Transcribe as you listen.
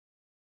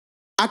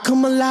I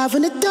come alive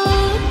in the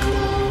dark,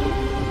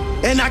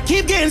 and I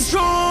keep getting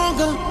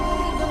stronger.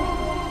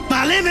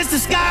 My limit's the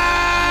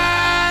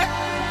sky.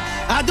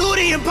 I do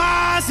the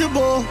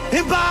impossible,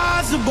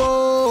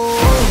 impossible.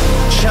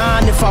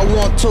 Shine if I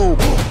want to.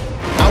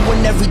 I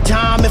win every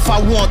time if I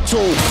want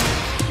to.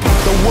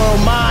 The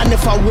world mine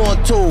if I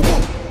want to.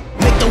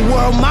 Make the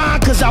world mine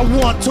cause I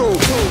want to.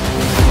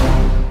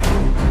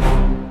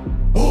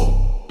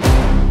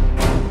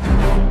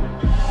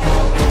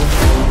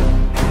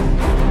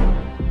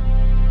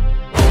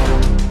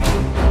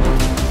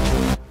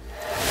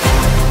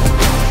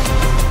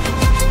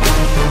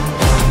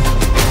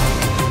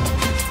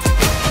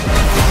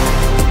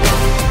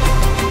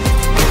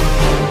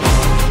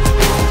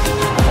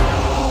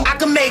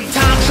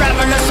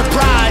 Traveling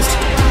surprised,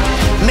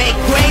 make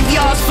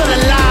graveyards feel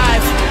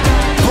alive,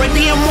 break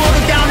the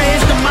immortal down to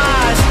his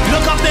demise.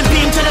 Look up and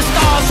beam to the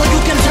stars so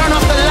you can turn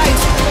off the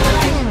lights.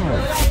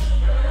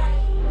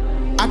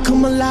 I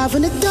come alive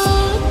in the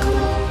dark,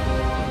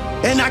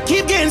 and I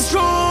keep getting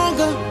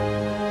stronger.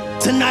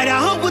 Tonight I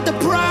hunt with the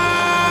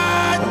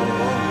pride.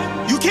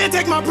 You can't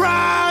take my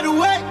pride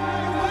away.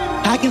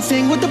 I can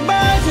sing with the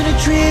birds and the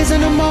trees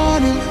in the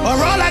morning, or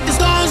roll like the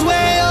storms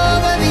way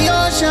over the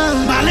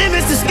ocean. My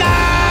limit's the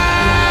sky.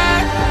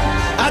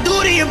 I do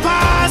the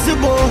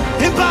impossible,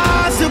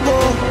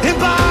 impossible,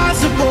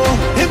 impossible,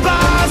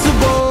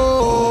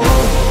 impossible.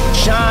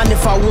 Shine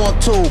if I want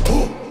to.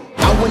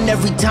 I win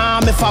every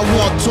time if I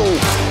want to.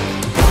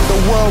 The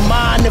world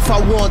mine if I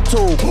want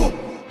to.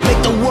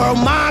 Make the world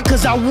mine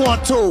cause I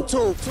want to.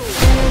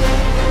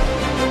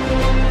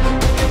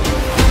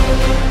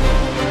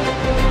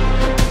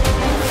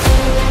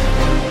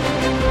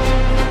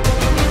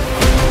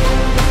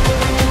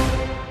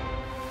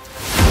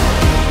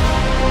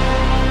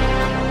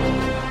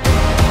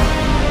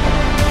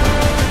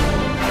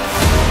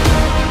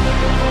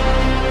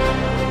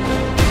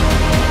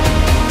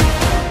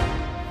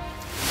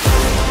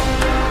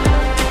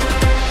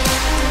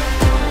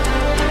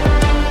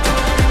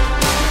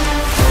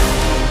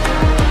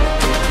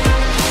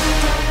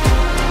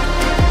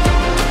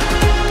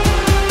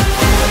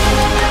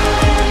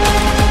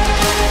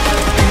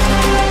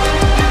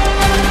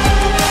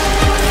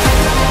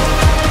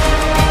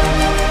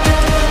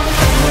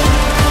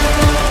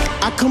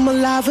 Come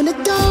alive in the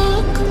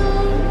dark.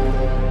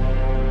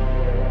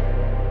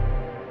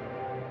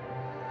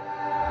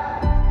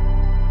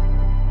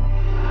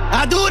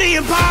 I do the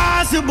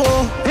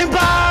impossible,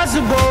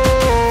 impossible.